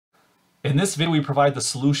In this video, we provide the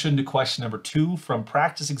solution to question number 2 from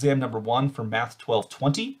practice exam number 1 for Math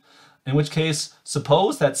 1220, in which case,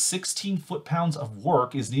 suppose that 16 foot-pounds of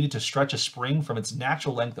work is needed to stretch a spring from its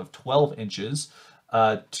natural length of 12 inches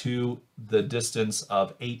to the distance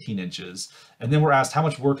of 18 inches. And then we're asked how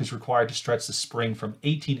much work is required to stretch the spring from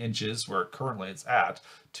 18 inches, where currently it's at,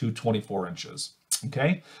 to 24 inches.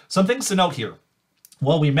 Okay, some things to note here.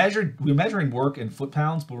 Well, we're measuring work in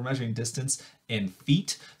foot-pounds, but we're measuring distance in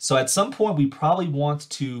feet. So at some point, we probably want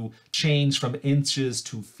to change from inches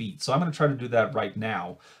to feet. So I'm going to try to do that right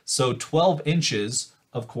now. So 12 inches,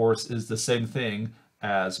 of course, is the same thing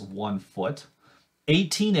as 1 foot.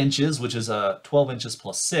 18 inches, which is 12 inches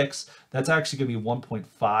plus 6, that's actually going to be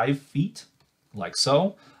 1.5 feet, like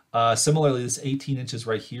so. Similarly, this 18 inches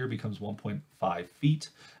right here becomes 1.5 feet.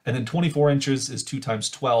 And then 24 inches is 2 times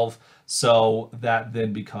 12, so that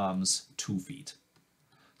then becomes 2 feet.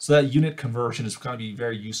 So that unit conversion is going to be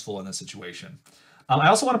very useful in this situation. I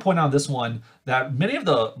also want to point out this one that many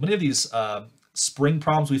of these spring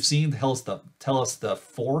problems we've seen tell us the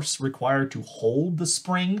force required to hold the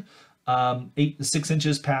spring 6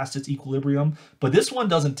 inches past its equilibrium, but this one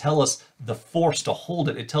doesn't tell us the force to hold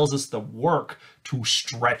it. It tells us the work to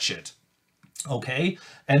stretch it. Okay,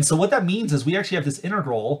 and so what that means is we actually have this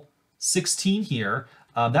integral 16 here.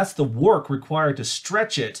 That's the work required to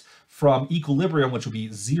stretch it from equilibrium, which would be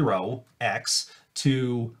 0x,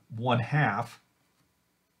 to 1/2,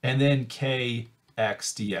 and then kx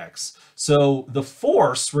dx. So the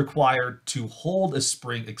force required to hold a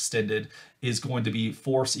spring extended is going to be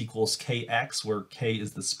force equals kx, where k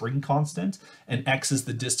is the spring constant and x is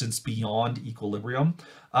the distance beyond equilibrium.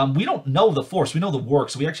 We don't know the force, we know the work,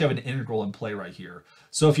 so we actually have an integral in play right here.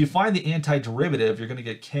 So if you find the antiderivative, you're going to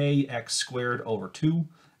get kx squared over 2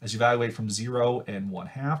 as you evaluate from 0 and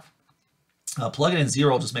 1/2. Plug it in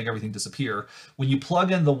 0, just make everything disappear. When you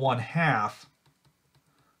plug in the 1/2,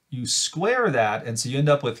 you square that, and so you end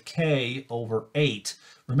up with k over 8.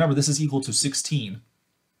 Remember, this is equal to 16.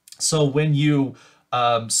 So when you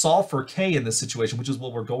solve for k in this situation, which is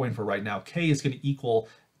what we're going for right now, k is going to equal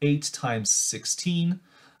 8 times 16,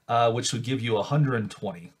 which would give you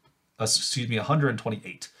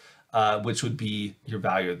 128, which would be your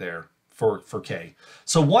value there for k.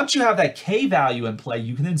 So once you have that k value in play,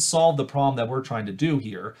 you can then solve the problem that we're trying to do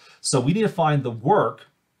here. So we need to find the work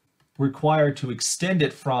required to extend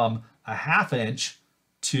it from 1/2 inch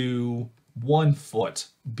to 1 foot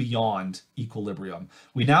beyond equilibrium.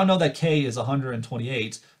 We now know that k is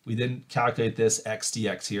 128. We then calculate this x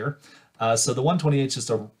dx here. So the 128 is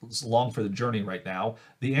just along for the journey right now.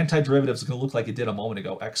 The antiderivative is going to look like it did a moment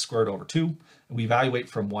ago, x squared over 2. And we evaluate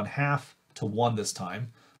from 1/2 to 1 this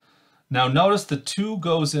time. Now notice the 2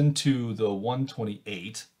 goes into the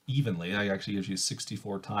 128 evenly. That actually gives you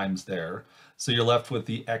 64 times there. So you're left with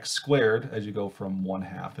the x squared as you go from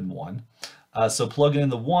 1/2 and 1. So plug in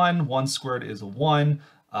the 1 squared is a 1.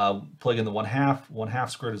 Plug in the 1/2,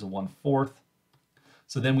 1/2 squared is a 1/4.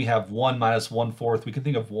 So then we have 1 minus 1/4. We can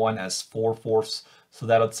think of 1 as 4/4. So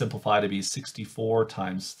that'll simplify to be 64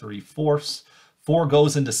 times 3/4. 4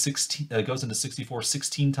 goes into 64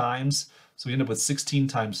 16 times. So we end up with 16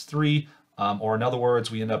 times 3, or in other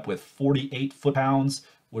words, we end up with 48 foot-pounds,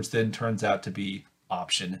 which then turns out to be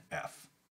option F.